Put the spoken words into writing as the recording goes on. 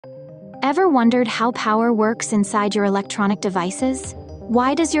Ever wondered how power works inside your electronic devices?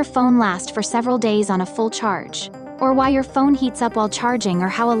 Why does your phone last for several days on a full charge? Or why your phone heats up while charging, or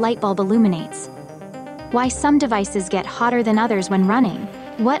how a light bulb illuminates? Why some devices get hotter than others when running?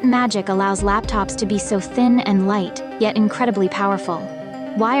 What magic allows laptops to be so thin and light, yet incredibly powerful?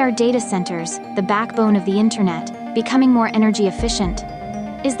 Why are data centers, the backbone of the internet, becoming more energy efficient?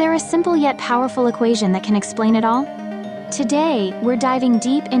 Is there a simple yet powerful equation that can explain it all? Today, we're diving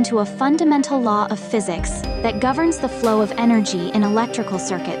deep into a fundamental law of physics that governs the flow of energy in electrical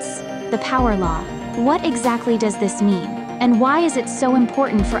circuits, the power law. What exactly does this mean? And why is it so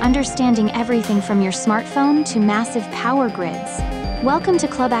important for understanding everything from your smartphone to massive power grids? Welcome to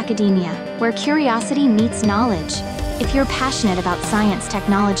Club Academia, where curiosity meets knowledge. If you're passionate about science,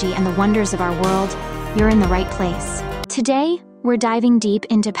 technology, and the wonders of our world, you're in the right place. Today, we're diving deep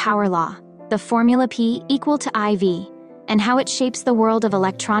into power law, the formula P equal to IV, and how it shapes the world of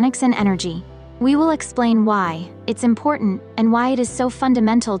electronics and energy. We will explain why it's important and why it is so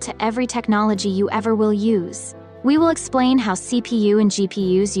fundamental to every technology you ever will use. We will explain how CPU and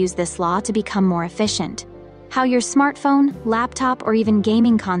GPUs use this law to become more efficient, how your smartphone, laptop, or even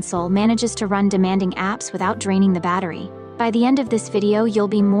gaming console manages to run demanding apps without draining the battery. By the end of this video, you'll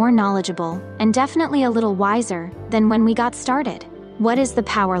be more knowledgeable and definitely a little wiser than when we got started. What is the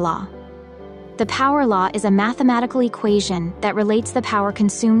power law? The power law is a mathematical equation that relates the power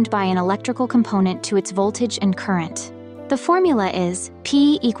consumed by an electrical component to its voltage and current. The formula is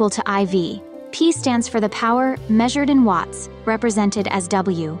P equal to IV. P stands for the power measured in watts, represented as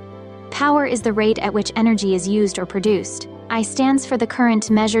W. Power is the rate at which energy is used or produced. I stands for the current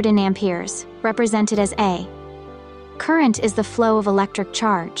measured in amperes, represented as A. Current is the flow of electric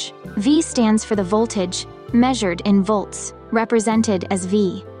charge. V stands for the voltage, measured in volts, represented as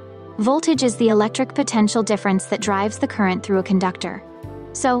V. Voltage is the electric potential difference that drives the current through a conductor.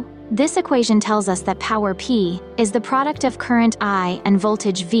 So, this equation tells us that power P is the product of current I and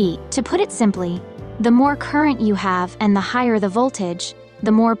voltage V. To put it simply, the more current you have and the higher the voltage,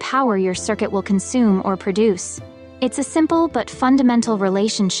 the more power your circuit will consume or produce. It's a simple but fundamental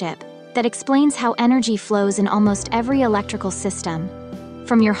relationship that explains how energy flows in almost every electrical system.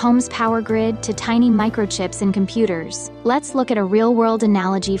 From your home's power grid to tiny microchips in computers, let's look at a real-world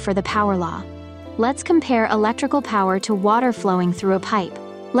analogy for the power law. Let's compare electrical power to water flowing through a pipe.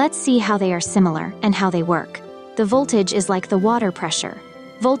 Let's see how they are similar and how they work. The voltage is like the water pressure.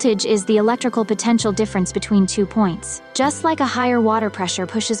 Voltage is the electrical potential difference between 2 points. Just like a higher water pressure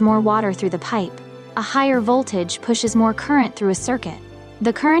pushes more water through the pipe, a higher voltage pushes more current through a circuit.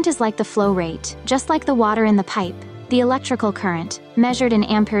 The current is like the flow rate, just like the water in the pipe. The electrical current, measured in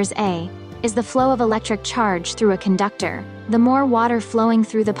amperes A, is the flow of electric charge through a conductor. The more water flowing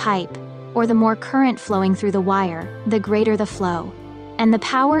through the pipe, or the more current flowing through the wire, the greater the flow. And the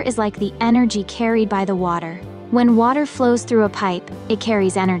power is like the energy carried by the water. When water flows through a pipe, it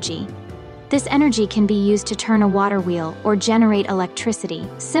carries energy. This energy can be used to turn a water wheel or generate electricity.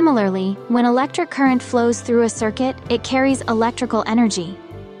 Similarly, when electric current flows through a circuit, it carries electrical energy.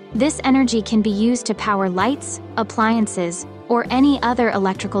 This energy can be used to power lights, appliances, or any other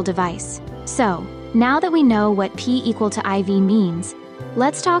electrical device. So, now that we know what P equal to IV means,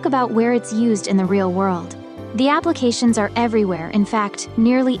 let's talk about where it's used in the real world. The applications are everywhere. In fact,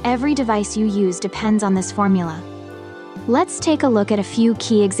 nearly every device you use depends on this formula. Let's take a look at a few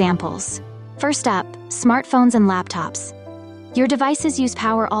key examples. First up, smartphones and laptops. Your devices use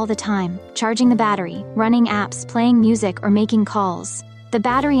power all the time, charging the battery, running apps, playing music, or making calls. The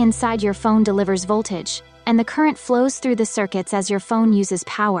battery inside your phone delivers voltage, and the current flows through the circuits as your phone uses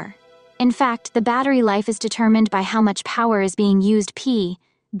power. In fact, the battery life is determined by how much power is being used P,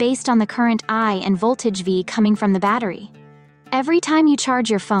 based on the current I and voltage V coming from the battery. Every time you charge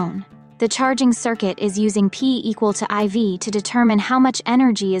your phone, the charging circuit is using P equal to IV to determine how much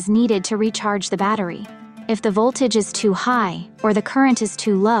energy is needed to recharge the battery. If the voltage is too high, or the current is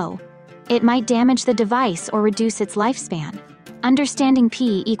too low, it might damage the device or reduce its lifespan. Understanding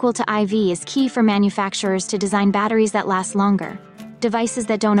P equal to IV is key for manufacturers to design batteries that last longer, devices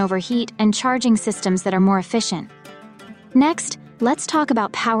that don't overheat, and charging systems that are more efficient. Next, let's talk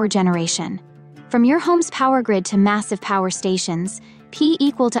about power generation. From your home's power grid to massive power stations, P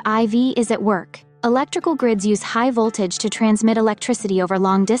equal to IV is at work. Electrical grids use high voltage to transmit electricity over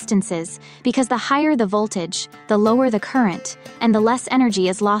long distances because the higher the voltage, the lower the current, and the less energy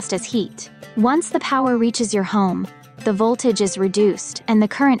is lost as heat. Once the power reaches your home, the voltage is reduced and the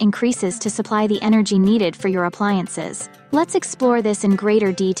current increases to supply the energy needed for your appliances. Let's explore this in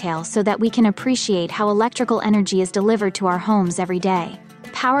greater detail so that we can appreciate how electrical energy is delivered to our homes every day.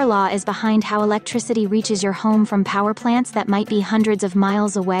 Power law is behind how electricity reaches your home from power plants that might be hundreds of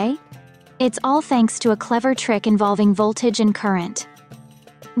miles away. It's all thanks to a clever trick involving voltage and current.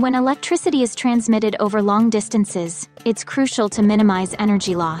 When electricity is transmitted over long distances, it's crucial to minimize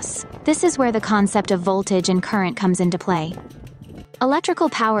energy loss. This is where the concept of voltage and current comes into play.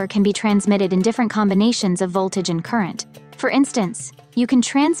 Electrical power can be transmitted in different combinations of voltage and current. For instance, you can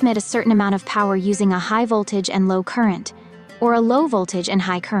transmit a certain amount of power using a high voltage and low current, or a low voltage and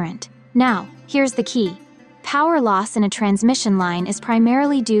high current. Now, here's the key. Power loss in a transmission line is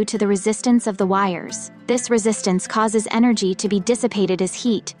primarily due to the resistance of the wires. This resistance causes energy to be dissipated as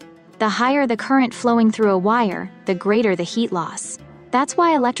heat. The higher the current flowing through a wire, the greater the heat loss. That's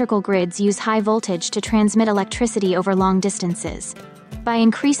why electrical grids use high voltage to transmit electricity over long distances. By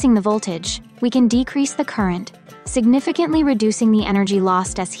increasing the voltage, we can decrease the current, significantly reducing the energy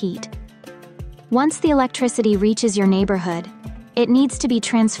lost as heat. Once the electricity reaches your neighborhood, it needs to be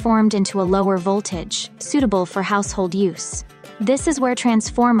transformed into a lower voltage, suitable for household use. This is where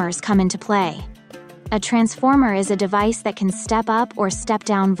transformers come into play. A transformer is a device that can step up or step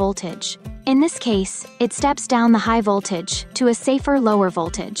down voltage. In this case, it steps down the high voltage to a safer lower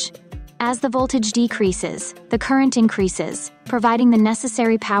voltage. As the voltage decreases, the current increases, providing the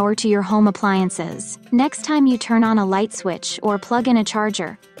necessary power to your home appliances. Next time you turn on a light switch or plug in a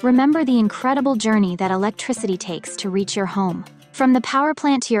charger, remember the incredible journey that electricity takes to reach your home. From the power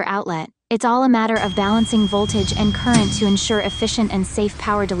plant to your outlet, it's all a matter of balancing voltage and current to ensure efficient and safe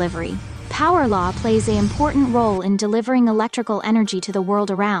power delivery. Power law plays an important role in delivering electrical energy to the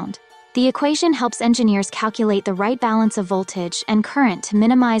world around. The equation helps engineers calculate the right balance of voltage and current to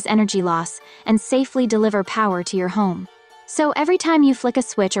minimize energy loss and safely deliver power to your home. So every time you flick a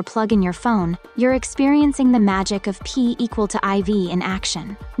switch or plug in your phone, you're experiencing the magic of P equal to IV in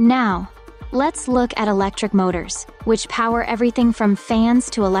action. Now, let's look at electric motors, which power everything from fans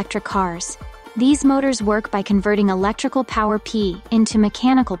to electric cars. These motors work by converting electrical power P into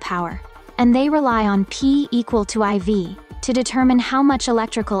mechanical power, and they rely on P equal to IV to determine how much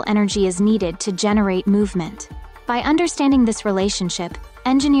electrical energy is needed to generate movement. By understanding this relationship,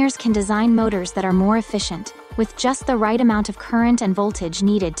 engineers can design motors that are more efficient, with just the right amount of current and voltage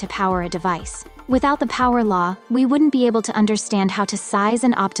needed to power a device. Without the power law, we wouldn't be able to understand how to size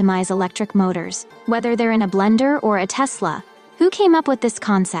and optimize electric motors, whether they're in a blender or a Tesla. Who came up with this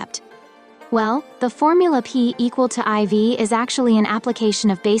concept? Well, the formula P equal to IV is actually an application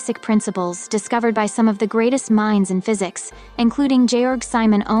of basic principles discovered by some of the greatest minds in physics, including Georg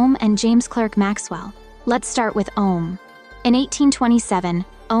Simon Ohm and James Clerk Maxwell. Let's start with Ohm. In 1827,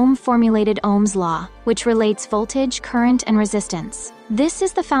 Ohm formulated Ohm's law, which relates voltage, current, and resistance. This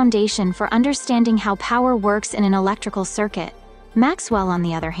is the foundation for understanding how power works in an electrical circuit. Maxwell, on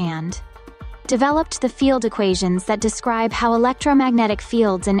the other hand, developed the field equations that describe how electromagnetic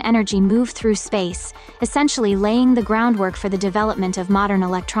fields and energy move through space, essentially laying the groundwork for the development of modern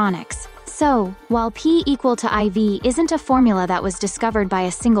electronics. So, while P equal to IV isn't a formula that was discovered by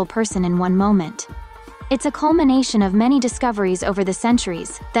a single person in one moment, it's a culmination of many discoveries over the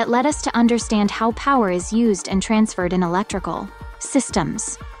centuries that led us to understand how power is used and transferred in electrical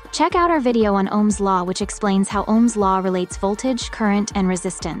systems. Check out our video on Ohm's law, which explains how Ohm's law relates voltage, current, and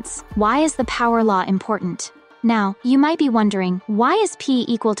resistance. Why is the power law important? Now, you might be wondering, why is P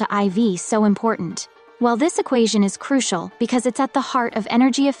equal to IV so important? Well, this equation is crucial because it's at the heart of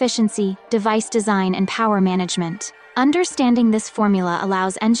energy efficiency, device design, and power management. Understanding this formula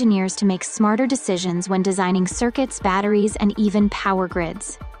allows engineers to make smarter decisions when designing circuits, batteries, and even power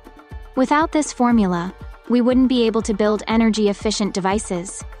grids. Without this formula, we wouldn't be able to build energy-efficient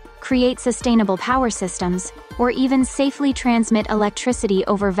devices, create sustainable power systems, or even safely transmit electricity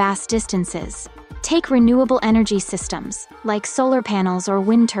over vast distances. Take renewable energy systems, like solar panels or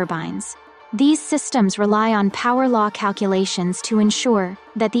wind turbines. These systems rely on power law calculations to ensure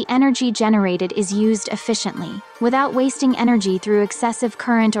that the energy generated is used efficiently, without wasting energy through excessive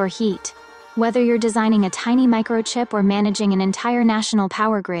current or heat. Whether you're designing a tiny microchip or managing an entire national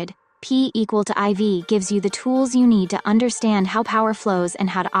power grid, P equal to IV gives you the tools you need to understand how power flows and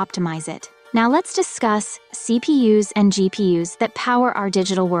how to optimize it. Now let's discuss CPUs and GPUs that power our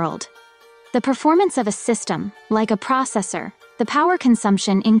digital world. The performance of a system, like a processor, the power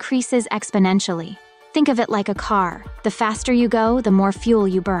consumption increases exponentially. Think of it like a car. The faster you go, the more fuel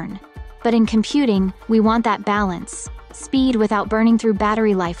you burn. But in computing, we want that balance, speed without burning through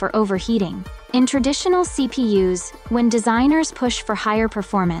battery life or overheating. In traditional CPUs, when designers push for higher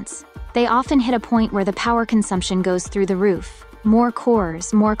performance, they often hit a point where the power consumption goes through the roof. More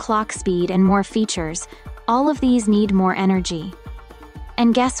cores, more clock speed, and more features. All of these need more energy.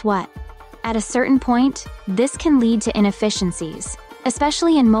 And guess what? At a certain point, this can lead to inefficiencies,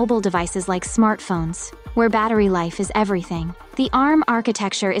 especially in mobile devices like smartphones, where battery life is everything. The ARM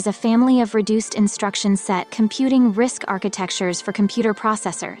architecture is a family of reduced instruction set computing RISC architectures for computer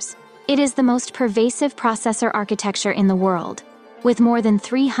processors. It is the most pervasive processor architecture in the world. With more than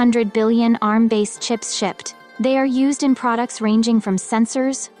 300 billion ARM-based chips shipped, they are used in products ranging from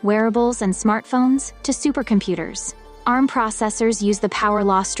sensors, wearables, and smartphones to supercomputers. ARM processors use the power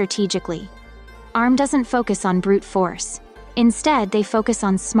law strategically. ARM doesn't focus on brute force. Instead, they focus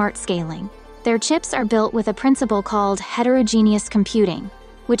on smart scaling. Their chips are built with a principle called heterogeneous computing,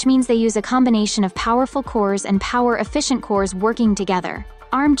 which means they use a combination of powerful cores and power-efficient cores working together.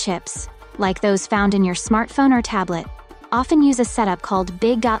 ARM chips, like those found in your smartphone or tablet, often use a setup called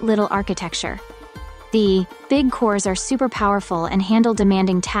big-got-little architecture. The big cores are super powerful and handle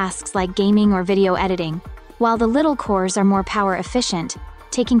demanding tasks like gaming or video editing, while the little cores are more power-efficient,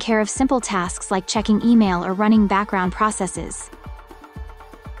 taking care of simple tasks like checking email or running background processes.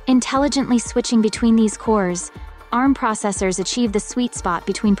 Intelligently switching between these cores, ARM processors achieve the sweet spot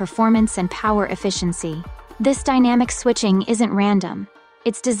between performance and power efficiency. This dynamic switching isn't random.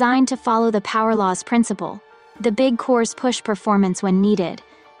 It's designed to follow the power law's principle. The big cores push performance when needed,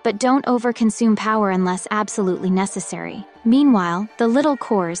 but don't overconsume power unless absolutely necessary. Meanwhile, the little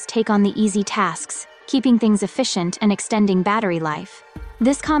cores take on the easy tasks, keeping things efficient and extending battery life.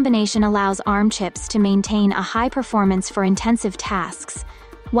 This combination allows ARM chips to maintain a high performance for intensive tasks,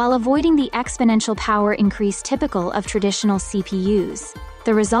 while avoiding the exponential power increase typical of traditional CPUs.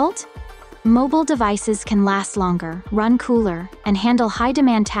 The result? Mobile devices can last longer, run cooler, and handle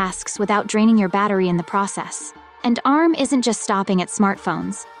high-demand tasks without draining your battery in the process. And ARM isn't just stopping at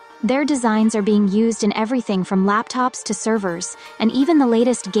smartphones. Their designs are being used in everything from laptops to servers, and even the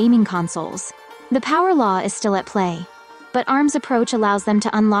latest gaming consoles. The power law is still at play, but ARM's approach allows them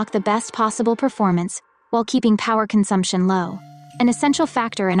to unlock the best possible performance while keeping power consumption low. An essential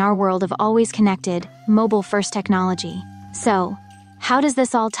factor in our world of always connected, mobile-first technology. So, how does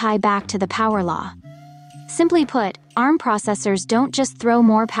this all tie back to the power law? Simply put, ARM processors don't just throw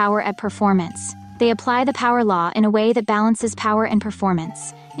more power at performance. They apply the power law in a way that balances power and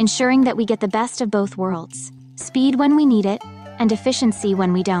performance, ensuring that we get the best of both worlds: speed when we need it, and efficiency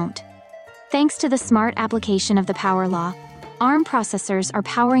when we don't. Thanks to the smart application of the power law, ARM processors are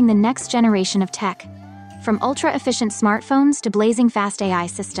powering the next generation of tech. From ultra-efficient smartphones to blazing fast AI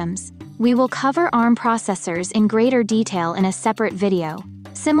systems, we will cover ARM processors in greater detail in a separate video.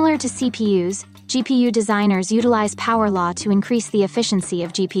 Similar to CPUs, GPU designers utilize power law to increase the efficiency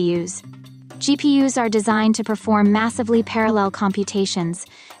of GPUs. GPUs are designed to perform massively parallel computations,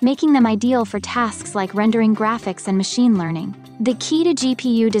 making them ideal for tasks like rendering graphics and machine learning. The key to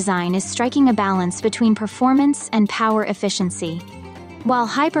GPU design is striking a balance between performance and power efficiency. While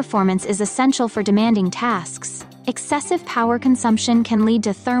high performance is essential for demanding tasks, excessive power consumption can lead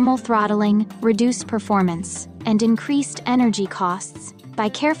to thermal throttling, reduced performance, and increased energy costs. By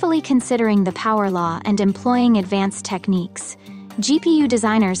carefully considering the power law and employing advanced techniques, GPU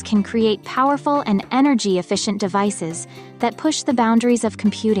designers can create powerful and energy-efficient devices that push the boundaries of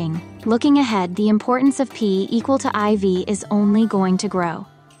computing. Looking ahead, the importance of P equal to IV is only going to grow.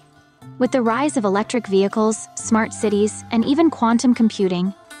 With the rise of electric vehicles, smart cities, and even quantum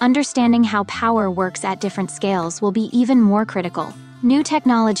computing, understanding how power works at different scales will be even more critical. New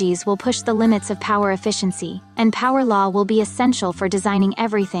technologies will push the limits of power efficiency, and power law will be essential for designing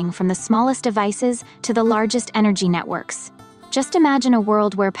everything from the smallest devices to the largest energy networks. Just imagine a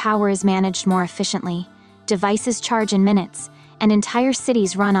world where power is managed more efficiently, devices charge in minutes, and entire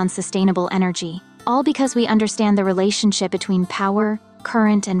cities run on sustainable energy, all because we understand the relationship between power,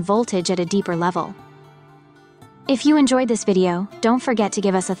 current, and voltage at a deeper level. If you enjoyed this video, don't forget to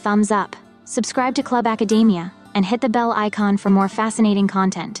give us a thumbs up, subscribe to Club Academia, and hit the bell icon for more fascinating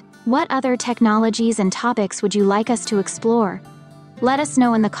content. What other technologies and topics would you like us to explore? Let us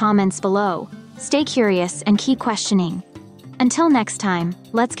know in the comments below. Stay curious and keep questioning. Until next time,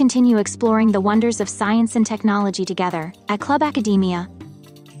 let's continue exploring the wonders of science and technology together at Club Academia.